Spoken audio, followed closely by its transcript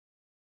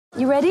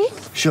You ready?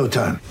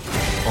 Showtime.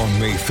 On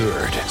May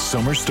 3rd,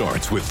 summer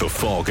starts with The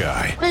Fall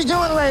Guy. Let's do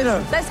it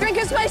later. Let's drink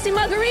a spicy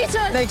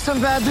margarita. Make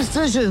some bad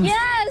decisions.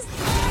 Yes!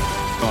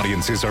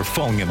 Audiences are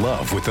falling in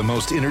love with the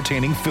most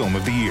entertaining film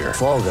of the year.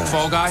 Fall Guy.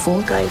 Fall Guy?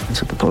 Fall Guy.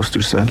 That's what the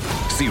poster said.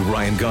 See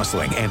Ryan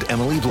Gosling and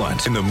Emily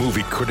Blunt in the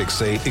movie critics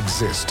say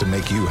exists to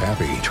make you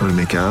happy. Trying to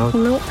make it out?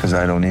 Nope. Because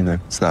I don't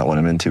either. It's not what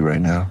I'm into right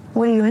now.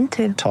 What are you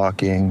into?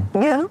 Talking.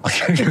 Yeah.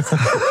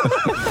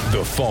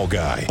 The Fall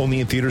Guy.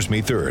 Only in theaters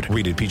May 3rd.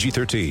 Rated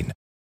PG-13.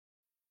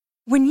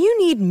 When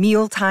you need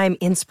mealtime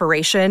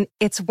inspiration,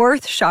 it's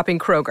worth shopping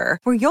Kroger,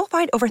 where you'll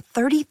find over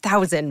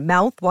 30,000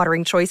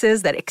 mouth-watering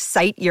choices that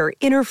excite your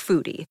inner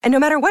foodie. And no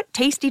matter what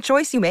tasty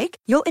choice you make,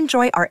 you'll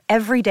enjoy our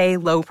everyday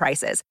low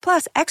prices,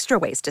 plus extra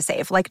ways to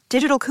save, like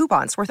digital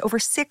coupons worth over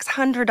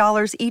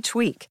 $600 each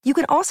week. You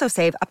can also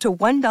save up to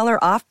 $1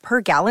 off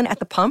per gallon at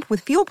the pump with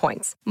fuel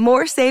points.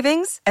 More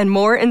savings and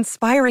more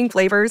inspiring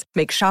flavors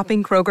make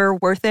shopping Kroger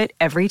worth it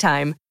every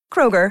time.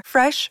 Kroger,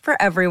 fresh for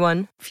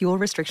everyone. Fuel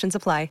restrictions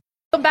apply.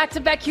 Welcome back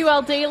to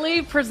BetQL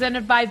Daily,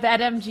 presented by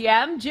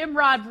BetMGM. Jim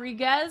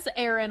Rodriguez,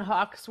 Aaron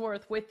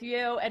Hawksworth with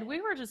you, and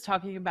we were just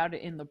talking about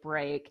it in the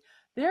break.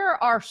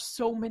 There are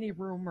so many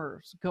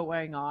rumors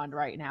going on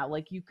right now.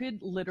 Like, you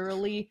could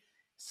literally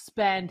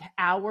spend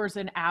hours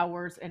and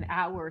hours and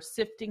hours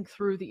sifting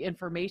through the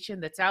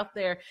information that's out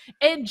there.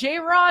 And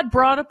J-Rod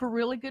brought up a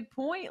really good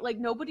point. Like,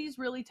 nobody's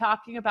really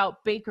talking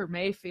about Baker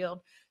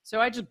Mayfield.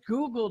 So I just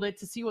Googled it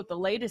to see what the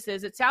latest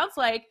is. It sounds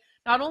like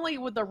not only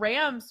would the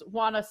Rams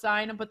want to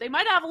sign him, but they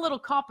might have a little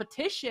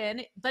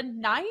competition. The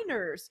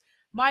Niners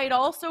might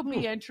also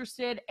be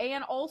interested,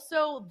 and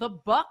also the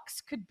Bucks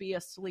could be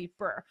a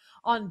sleeper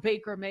on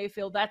Baker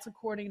Mayfield. That's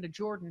according to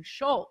Jordan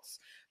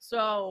Schultz.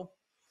 So,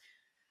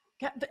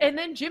 and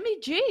then Jimmy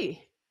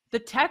G. The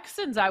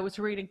Texans, I was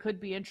reading, could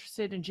be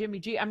interested in Jimmy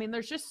G. I mean,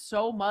 there's just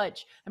so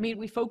much. I mean,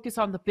 we focus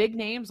on the big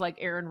names like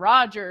Aaron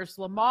Rodgers,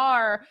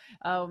 Lamar,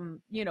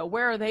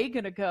 where are they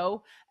going to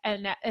go?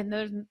 And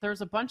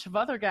there's a bunch of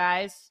other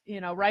guys,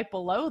 right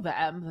below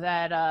them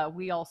that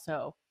we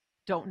also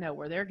don't know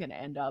where they're going to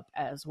end up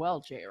as well,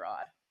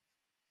 J-Rod.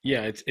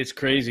 Yeah, it's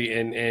crazy.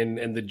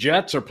 And the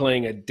Jets are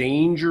playing a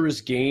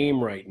dangerous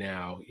game right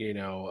now.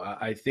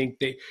 I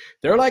think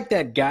they're like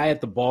that guy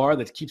at the bar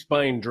that keeps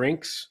buying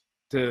drinks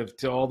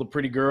to all the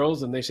pretty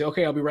girls, and they say,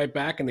 okay, I'll be right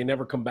back, and they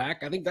never come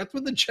back. I think that's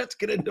what the Jets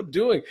could end up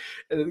doing.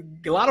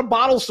 A lot of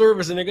bottle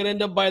service, and they're going to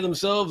end up by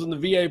themselves in the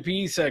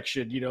VIP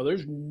section.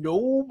 There's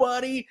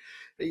nobody.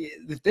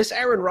 If this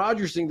Aaron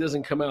Rodgers thing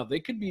doesn't come out,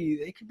 they could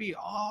be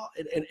all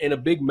in a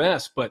big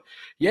mess. But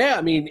yeah,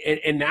 I mean,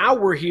 and now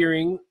we're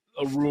hearing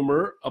a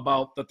rumor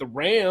about that the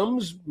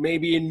Rams may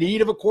be in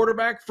need of a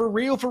quarterback for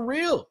real. For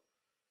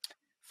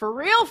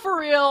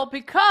real,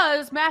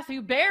 because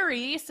Matthew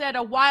Berry said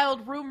a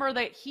wild rumor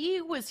that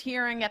he was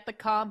hearing at the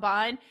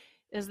Combine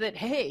is that,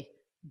 hey,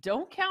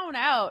 don't count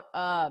out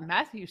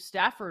Matthew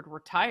Stafford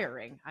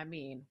retiring. I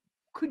mean,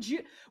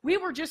 we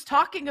were just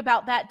talking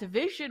about that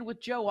division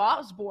with Joe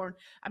Osborne.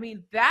 I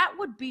mean, that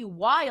would be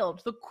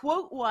wild. The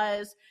quote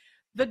was,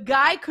 the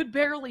guy could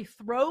barely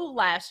throw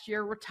last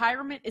year.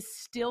 Retirement is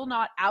still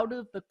not out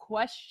of the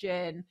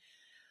question.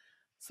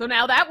 So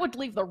now that would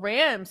leave the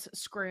Rams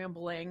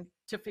scrambling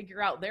to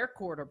figure out their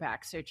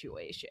quarterback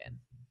situation.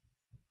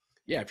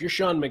 Yeah, if you're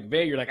Sean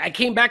McVay, you're like, I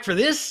came back for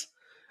this?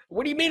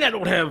 What do you mean I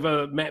don't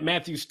have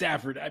Matthew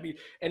Stafford? I mean,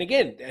 and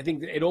again, I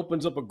think it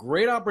opens up a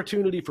great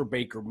opportunity for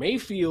Baker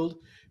Mayfield.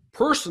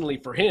 Personally,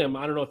 for him,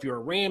 I don't know if you're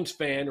a Rams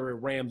fan or a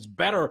Rams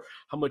better,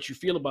 how much you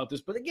feel about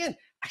this. But again,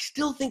 I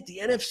still think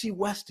the NFC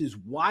West is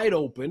wide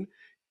open.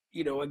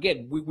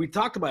 Again, we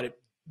talked about it.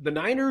 The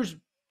Niners,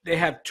 they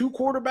have two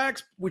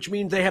quarterbacks, which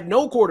means they have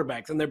no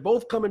quarterbacks, and they're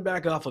both coming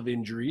back off of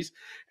injuries.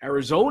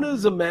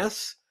 Arizona's a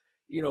mess.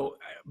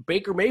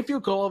 Baker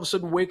Mayfield could all of a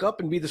sudden wake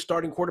up and be the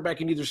starting quarterback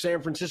in either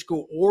San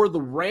Francisco or the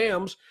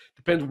Rams.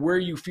 Depends where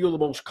you feel the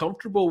most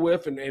comfortable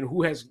with and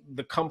who has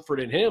the comfort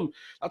in him.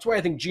 That's why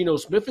I think Geno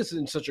Smith is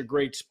in such a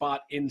great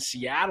spot in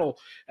Seattle.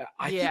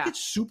 I think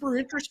it's super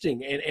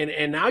interesting.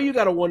 And now you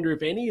got to wonder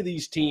if any of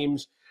these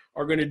teams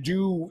are going to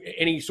do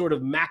any sort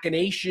of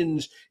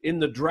machinations in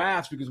the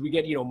drafts, because we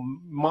get,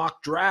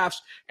 mock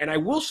drafts. And I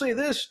will say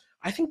this,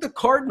 I think the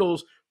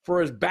Cardinals,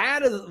 for as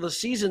bad as the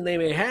season they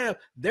may have,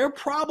 they're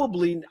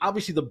probably,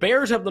 obviously the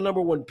Bears have the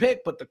number one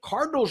pick, but the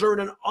Cardinals are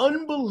in an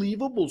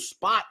unbelievable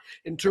spot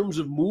in terms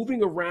of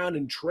moving around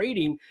and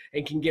trading,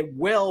 and can get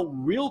well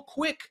real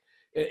quick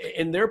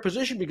in their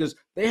position because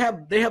they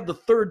have the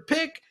third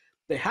pick.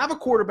 They have a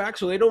quarterback,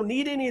 so they don't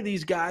need any of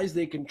these guys.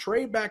 They can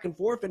trade back and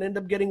forth and end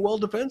up getting well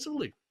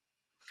defensively.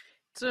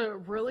 It's a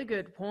really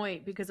good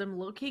point, because I'm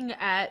looking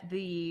at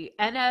the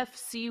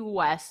NFC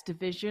West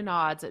division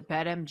odds at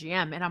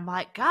BetMGM, and I'm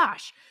like,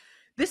 gosh,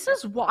 this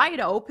is wide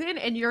open,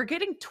 and you're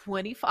getting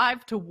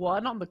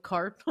 25-1 on the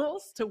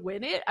Cardinals to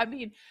win it. I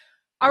mean,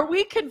 are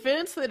we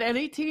convinced that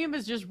any team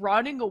is just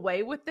running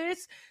away with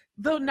this?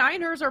 The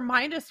Niners are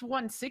minus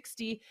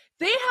 160.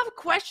 They have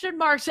question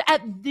marks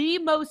at the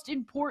most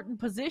important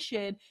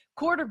position,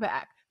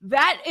 quarterback.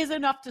 That is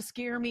enough to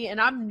scare me, and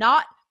I'm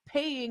not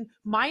paying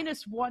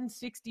minus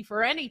 160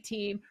 for any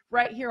team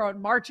right here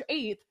on March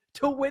 8th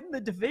to win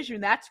the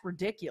division. That's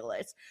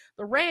ridiculous.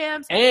 The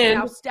Rams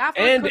now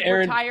Stafford could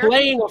Aaron, retire.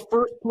 playing a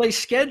first place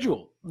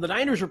schedule. The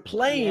Niners are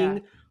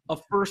playing a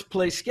first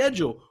place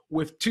schedule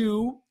with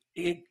two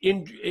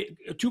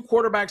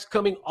quarterbacks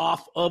coming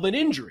off of an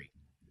injury.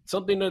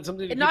 Something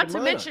and not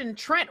to mention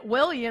Trent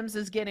Williams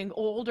is getting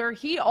older.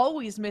 He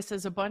always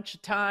misses a bunch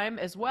of time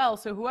as well.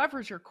 So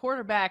whoever's your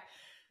quarterback,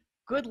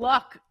 good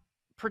luck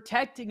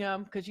protecting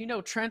him, because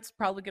Trent's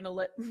probably going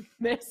to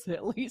miss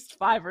at least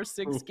 5 or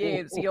 6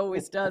 games. He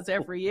always does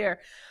every year.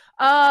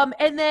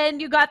 And then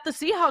you got the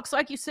Seahawks,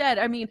 like you said.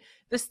 I mean,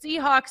 the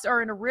Seahawks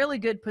are in a really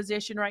good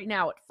position right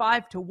now at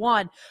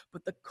 5-1,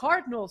 but the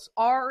Cardinals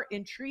are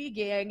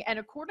intriguing. And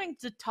according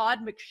to Todd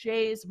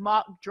McShay's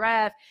mock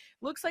draft,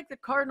 looks like the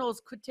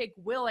Cardinals could take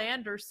Will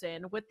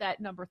Anderson with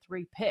that number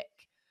 3 pick.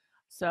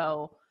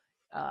 So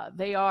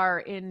they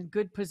are in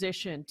good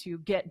position to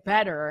get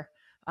better.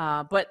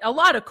 But a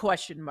lot of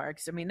question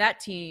marks. I mean, that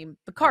team,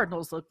 the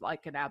Cardinals looked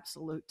like an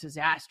absolute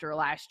disaster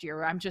last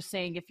year. I'm just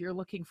saying, if you're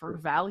looking for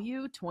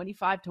value,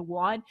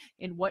 25-1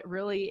 in what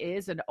really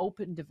is an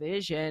open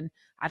division,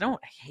 I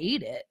don't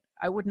hate it.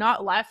 I would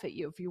not laugh at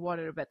you if you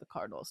wanted to bet the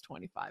Cardinals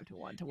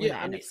 25-1 to win the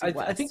NFC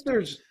West. I think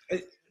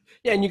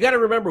and you got to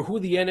remember who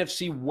the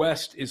NFC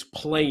West is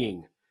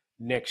playing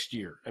next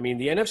year. I mean,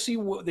 the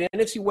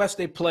NFC West,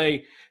 they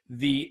play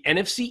the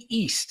NFC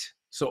East.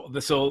 So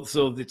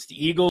it's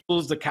the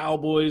Eagles, the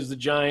Cowboys, the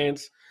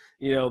Giants.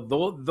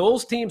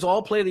 Those teams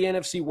all play the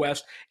NFC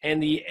West,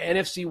 and the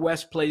NFC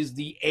West plays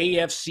the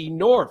AFC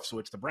North. So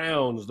it's the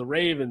Browns, the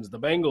Ravens, the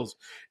Bengals,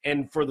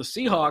 and for the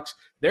Seahawks,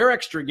 their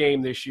extra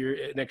game next year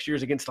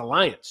is against the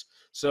Lions.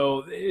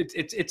 So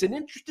it's an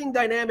interesting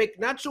dynamic.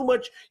 Not so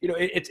much,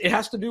 it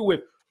has to do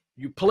with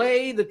you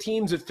play the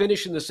teams that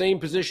finish in the same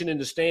position in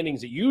the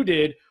standings that you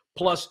did,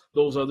 plus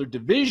those other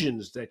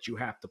divisions that you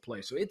have to play.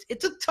 So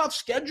it's a tough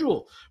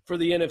schedule for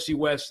the NFC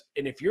West.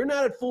 And if you're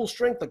not at full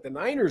strength like the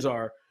Niners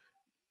are,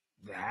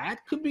 that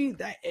could be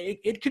that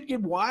it could get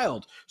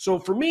wild. So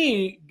for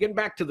me, getting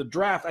back to the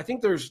draft, I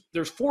think there's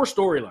 4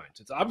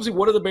 storylines. It's obviously,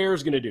 what are the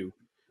Bears going to do?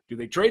 Do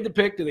they trade the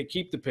pick? Do they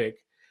keep the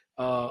pick?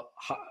 How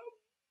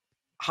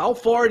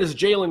far does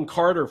Jalen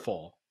Carter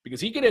fall? Because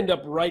he could end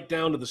up right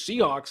down to the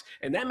Seahawks,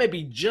 and that may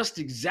be just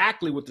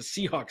exactly what the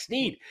Seahawks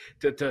need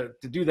to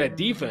do that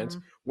defense.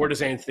 Where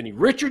does Anthony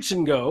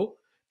Richardson go?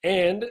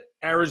 And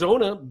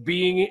Arizona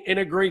being in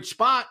a great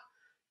spot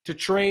to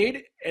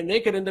trade, and they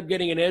could end up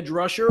getting an edge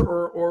rusher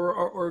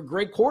or a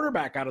great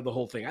quarterback out of the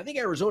whole thing. I think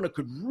Arizona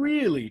could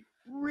really,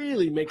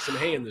 really make some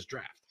hay in this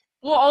draft.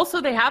 Well, also,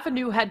 they have a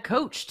new head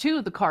coach,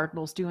 too, the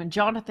Cardinals do, and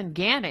Jonathan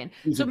Gannon.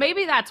 So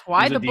maybe that's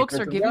why the books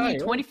are giving you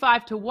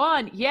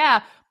 25-1.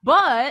 Yeah,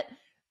 but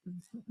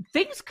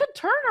things could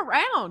turn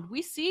around.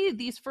 We see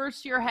these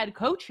first-year head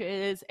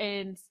coaches,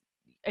 and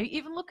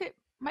even look at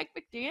Mike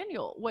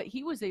McDaniel, what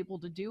he was able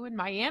to do in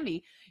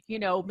Miami.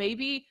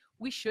 Maybe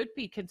we should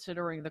be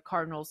considering the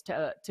Cardinals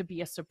to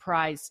be a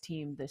surprise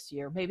team this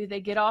year. Maybe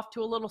they get off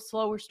to a little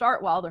slower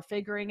start while they're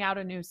figuring out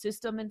a new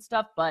system and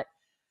stuff, but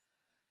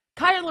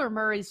Kyler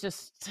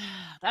Murray's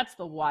that's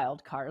the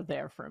wild card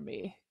there for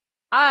me.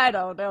 I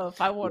don't know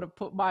if I want to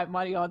put my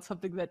money on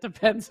something that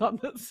depends on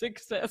the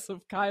success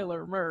of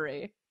Kyler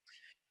Murray.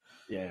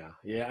 Yeah,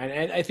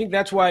 and I think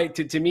that's why,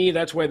 to me,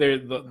 that's why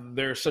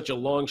they're such a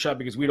long shot,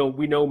 because we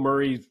know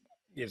Murray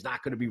is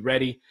not going to be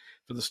ready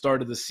for the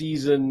start of the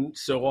season.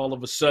 So all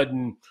of a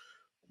sudden,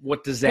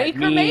 what does that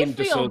mean? Baker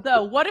Mayfield,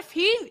 though, what if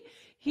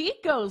he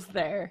goes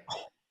there?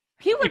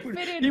 He would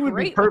fit in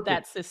great with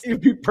that system. He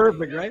would be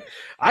perfect, right?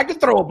 I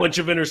could throw a bunch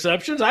of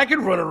interceptions. I could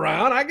run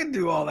around. I could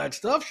do all that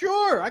stuff.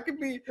 Sure, I could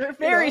be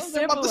very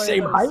similar. About the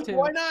same height. Two.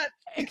 Why not?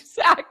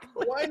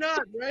 Exactly. Why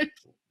not, right?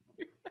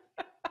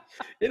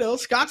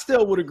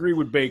 Scottsdale would agree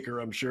with Baker,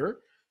 I'm sure.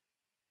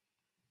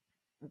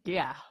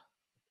 Yeah,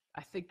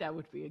 I think that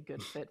would be a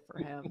good fit for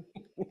him.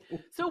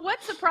 So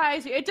what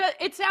surprised you?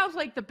 It sounds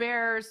like the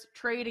Bears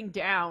trading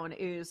down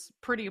is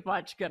pretty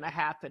much going to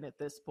happen at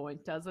this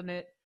point, doesn't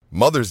it?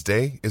 Mother's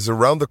Day is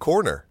around the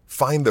corner.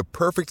 Find the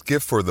perfect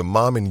gift for the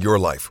mom in your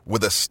life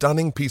with a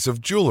stunning piece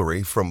of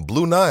jewelry from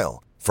Blue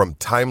Nile. From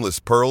timeless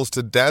pearls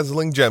to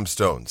dazzling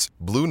gemstones,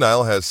 Blue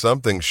Nile has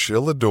something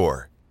she'll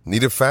adore.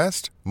 Need it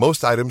fast?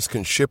 Most items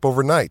can ship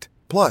overnight.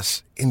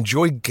 Plus,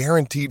 enjoy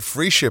guaranteed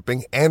free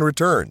shipping and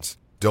returns.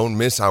 Don't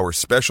miss our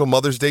special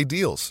Mother's Day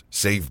deals.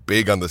 Save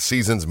big on the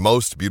season's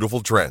most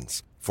beautiful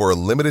trends. For a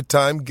limited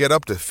time, get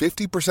up to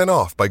 50%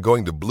 off by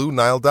going to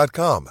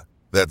BlueNile.com.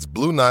 That's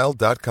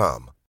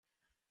BlueNile.com.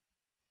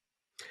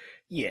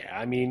 Yeah,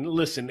 I mean,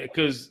 listen,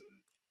 because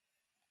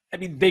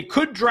they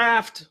could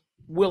draft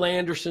Will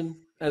Anderson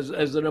as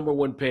the number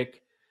 1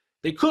 pick.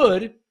 They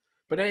could,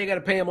 but now you got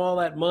to pay him all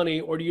that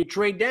money, or do you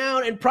trade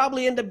down and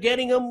probably end up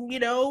getting him,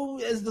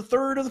 as the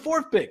 3rd or the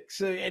 4th pick?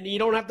 So, and you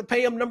don't have to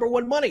pay him number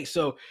 1 money.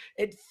 So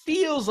it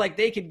feels like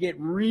they could get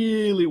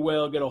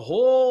a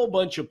whole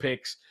bunch of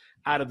picks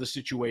out of the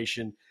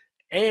situation.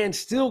 and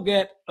still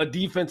get a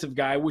defensive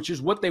guy, which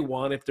is what they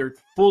want if they're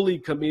fully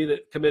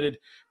committed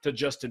to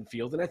Justin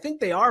Fields. And I think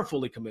they are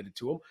fully committed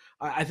to him.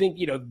 I think,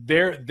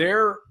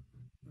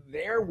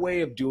 their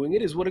way of doing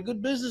it is what a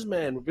good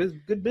businessman,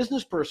 good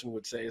business person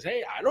would say is,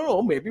 hey, I don't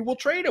know, maybe we'll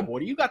trade him. What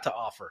do you got to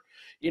offer?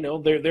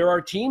 There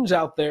are teams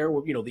out there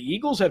where, the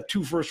Eagles have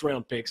 2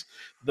 first-round picks.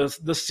 The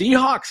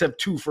Seahawks have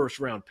 2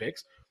 first-round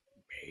picks.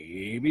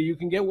 Maybe you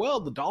can get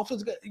the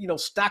Dolphins got,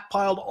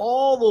 stockpiled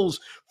all those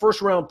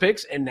first-round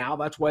picks, and now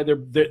that's why they're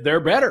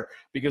better,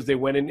 because they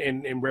went in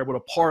and were able to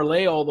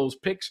parlay all those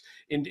picks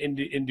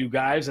into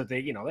guys that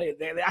they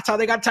that's how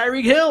they got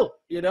Tyreek Hill,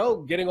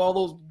 getting all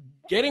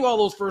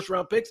those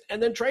first-round picks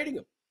and then trading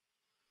them.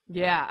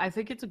 Yeah, I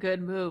think it's a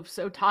good move.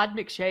 So Todd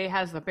McShay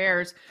has the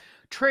Bears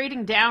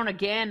trading down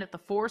again at the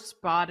 4th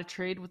spot, a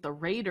trade with the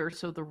Raiders.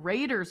 So the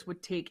Raiders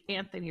would take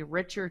Anthony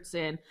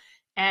Richardson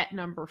at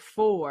number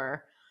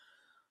 4.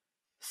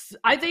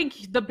 I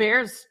think the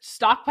Bears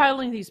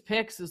stockpiling these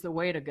picks is the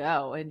way to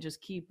go and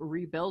just keep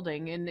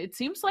rebuilding. And it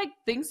seems like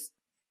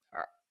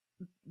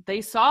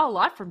they saw a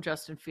lot from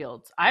Justin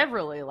Fields. I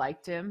really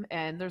liked him,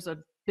 and there's a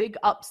big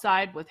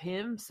upside with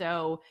him.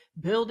 So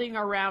building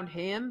around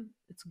him,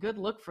 it's a good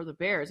look for the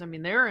Bears. I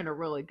mean, they're in a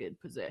really good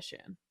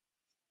position.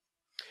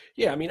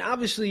 Yeah, I mean,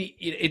 obviously,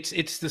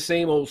 it's the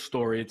same old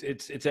story.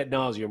 It's ad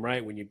nauseum,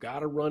 right? When you've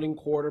got a running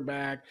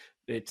quarterback,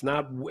 it's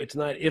not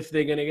if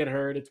they're going to get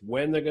hurt, it's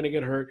when they're going to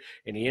get hurt.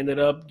 And he ended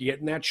up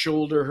getting that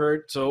shoulder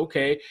hurt. So,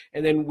 okay.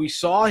 And then we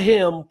saw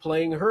him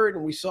playing hurt,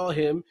 and we saw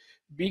him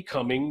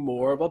becoming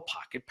more of a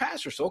pocket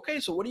passer. So, okay,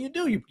 so what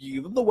do? You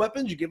give him the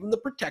weapons, you give him the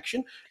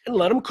protection, and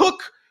let him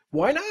cook.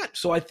 Why not?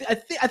 So I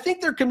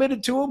think they're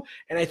committed to him,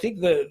 and I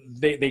think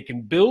they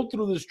can build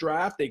through this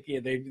draft.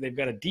 They've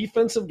got a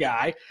defensive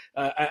guy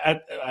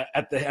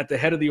at the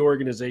head of the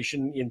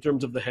organization in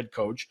terms of the head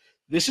coach.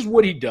 This is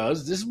what he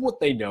does. This is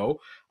what they know.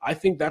 I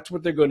think that's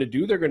what they're going to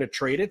do. They're going to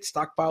trade it,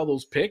 stockpile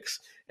those picks,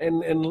 and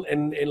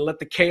let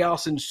the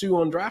chaos ensue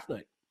on draft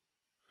night.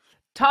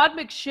 Todd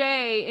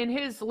McShay in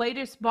his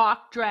latest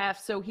mock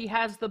draft, so he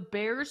has the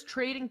Bears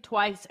trading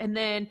twice, and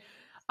then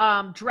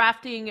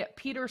drafting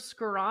Peter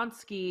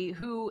Skoronski,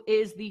 who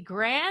is the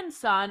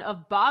grandson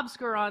of Bob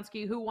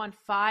Skoronski, who won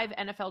 5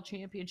 NFL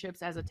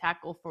championships as a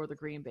tackle for the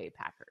Green Bay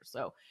Packers.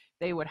 So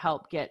they would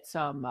help get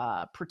some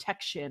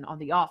protection on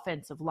the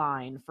offensive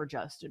line for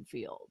Justin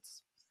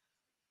Fields.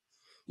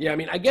 Yeah, I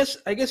mean, I guess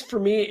for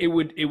me,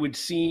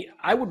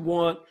 I would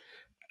want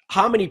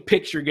how many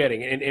picks you're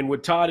getting, and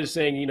what Todd is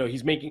saying,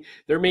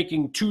 they're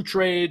making 2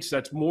 trades.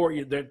 That's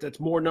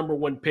more number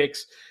 1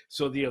 picks.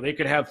 So they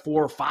could have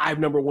 4 or 5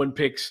 number 1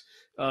 picks.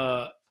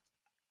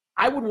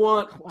 I would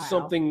want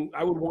something.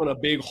 I would want a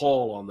big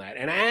haul on that,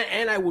 and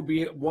I would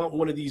want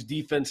one of these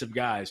defensive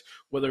guys,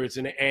 whether it's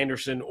an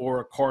Anderson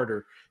or a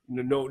Carter.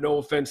 No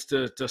offense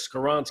to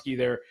Skoronski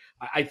there.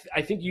 I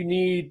think you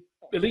need,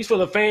 at least for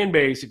the fan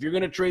base, if you're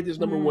going to trade this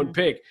number 1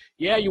 pick,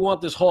 yeah, you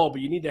want this haul,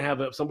 but you need to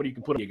have somebody you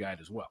can put on your guide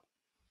as well.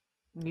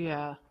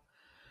 Yeah.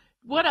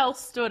 What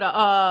else stood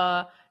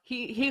up?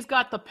 He's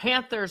got the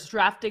Panthers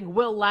drafting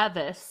Will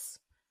Levis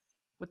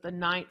with the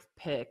 9th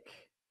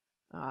pick.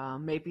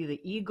 Maybe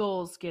the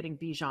Eagles getting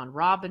Bijan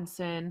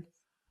Robinson.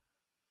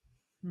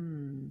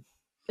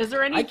 Is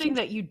there anything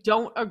that you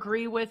don't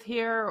agree with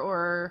here,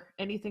 or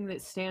anything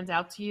that stands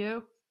out to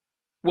you?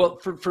 Well,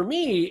 for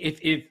me,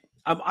 if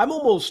I'm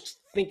almost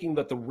thinking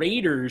that the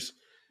Raiders,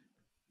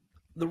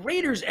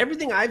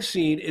 everything I've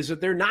seen is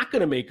that they're not going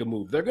to make a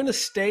move. They're going to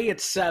stay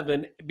at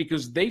 7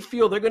 because they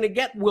feel they're going to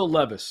get Will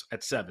Levis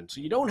at 7. So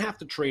you don't have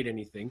to trade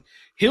anything.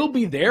 He'll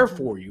be there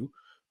for you.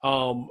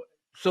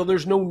 So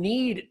there's no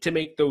need to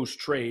make those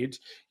trades.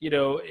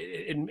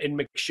 In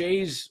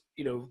McShay's,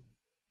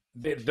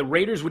 the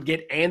Raiders would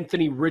get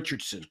Anthony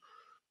Richardson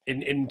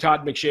in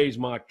Todd McShay's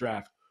mock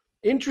draft.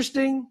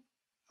 Interesting.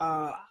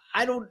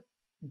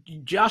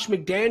 Josh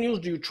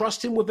McDaniels, do you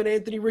trust him with an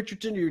Anthony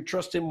Richardson, or do you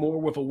trust him more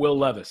with a Will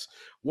Levis?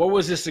 What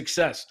was his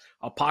success?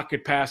 A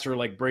pocket passer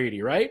like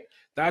Brady, right?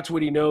 That's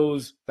what he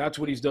knows. That's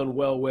what he's done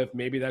well with.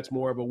 Maybe that's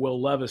more of a Will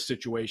Levis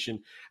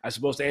situation as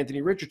opposed to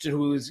Anthony Richardson,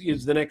 who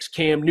is the next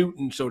Cam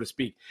Newton, so to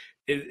speak.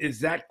 Is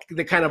that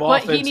the kind of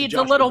offense? But he needs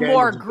a little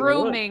more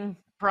grooming,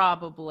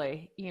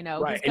 probably.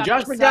 Right. And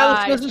Josh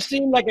McDaniels doesn't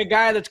seem like a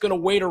guy that's going to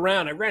wait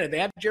around. And granted, they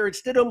have Jarrett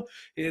Stidham.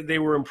 They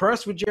were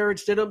impressed with Jarrett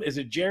Stidham. Is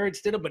it Jarrett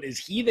Stidham? But is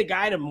he the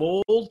guy to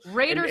mold?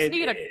 Raiders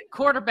need a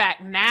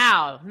quarterback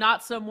now,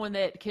 not someone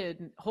that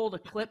can hold a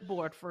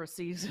clipboard for a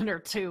season or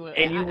 2.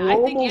 And you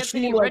almost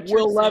seem like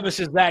Will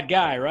Levis is that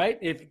guy,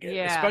 right?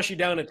 Especially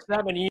down at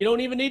 7. You don't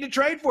even need to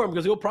trade for him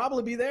because he'll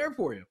probably be there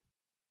for you.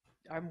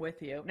 I'm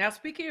with you. Now,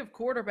 speaking of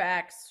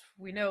quarterbacks,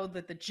 we know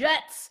that the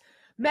Jets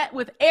met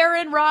with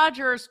Aaron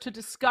Rodgers to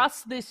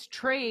discuss this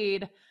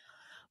trade.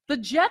 The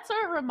Jets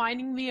are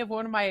reminding me of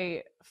one of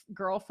my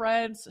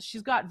girlfriends.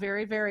 She's got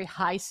very, very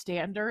high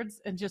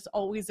standards and just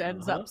always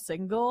ends up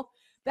single.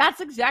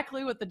 That's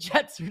exactly what the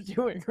Jets are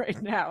doing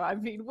right now. I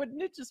mean,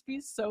 wouldn't it just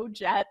be so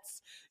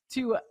Jets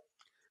to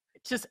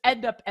just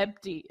end up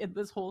empty in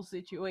this whole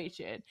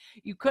situation?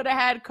 You could have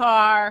had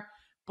Carr,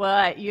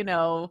 but,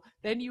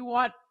 then you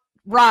want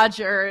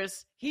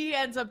Rodgers, he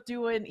ends up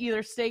doing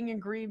either staying in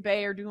Green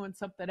Bay or doing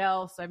something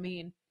else. I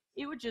mean,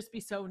 it would just be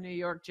so New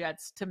York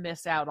Jets to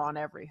miss out on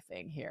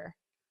everything here.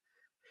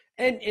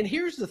 And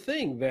here's the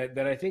thing that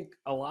I think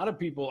a lot of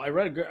people, I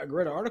read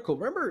an article.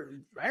 Remember,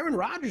 Aaron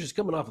Rodgers is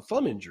coming off a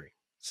thumb injury.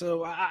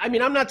 So, I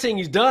mean, I'm not saying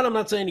he's done. I'm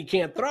not saying he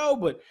can't throw,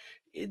 but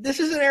this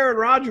isn't Aaron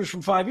Rodgers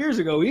from 5 years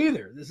ago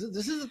either. This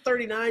is a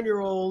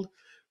 39-year-old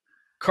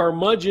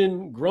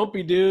curmudgeon,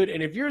 grumpy dude.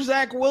 And if you're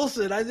Zach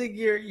Wilson, I think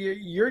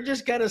you're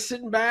just kind of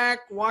sitting back,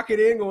 walking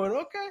in, going,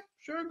 okay,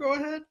 sure, go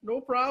ahead,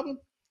 no problem.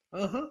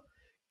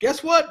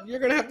 Guess what? You're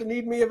going to have to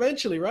need me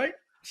eventually, right?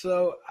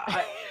 So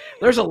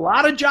there's a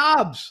lot of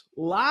jobs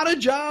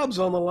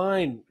on the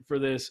line for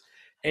this.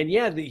 And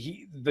yeah,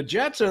 the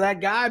Jets are that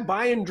guy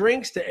buying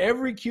drinks to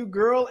every cute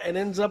girl and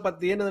ends up at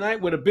the end of the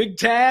night with a big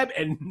tab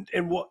and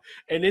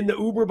in the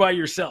Uber by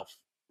yourself.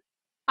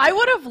 I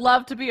would have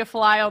loved to be a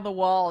fly on the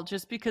wall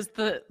just because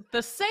the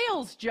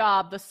sales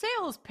job, the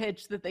sales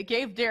pitch that they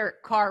gave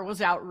Derek Carr was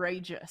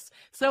outrageous.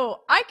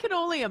 So I can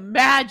only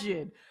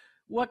imagine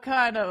what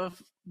kind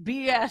of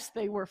BS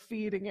they were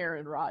feeding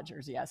Aaron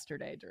Rodgers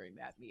yesterday during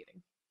that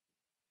meeting.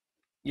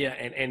 Yeah,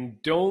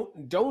 and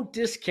don't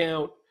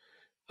discount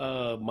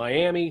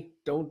Miami.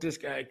 Don't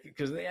discount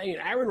because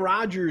Aaron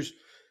Rodgers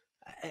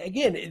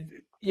again.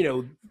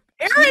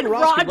 Aaron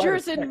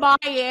Rodgers in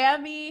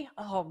Miami.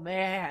 Oh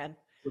man,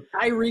 with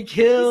Tyreek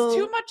Hill. He's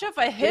too much of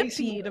a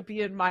hippie to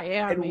be in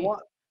Miami.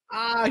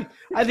 I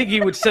think he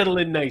would settle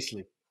in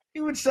nicely.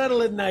 He would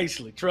settle in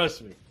nicely.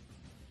 Trust me.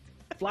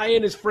 Fly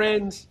in his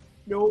friends,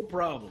 no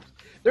problems.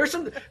 There's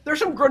some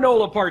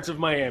granola parts of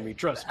Miami.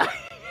 Trust me.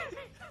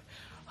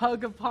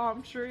 Hug a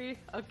palm tree.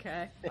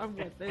 Okay, I'm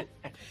with it.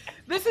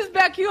 This is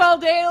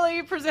BetQL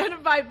Daily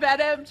presented by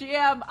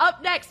BetMGM.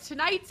 Up next,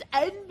 tonight's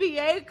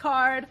NBA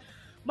card.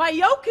 My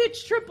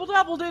Jokic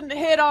triple-double didn't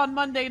hit on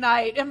Monday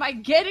night. Am I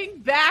getting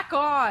back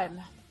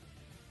on?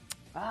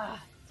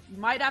 You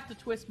might have to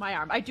twist my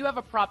arm. I do have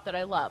a prop that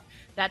I love.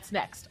 That's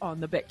next on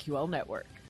the BetQL Network.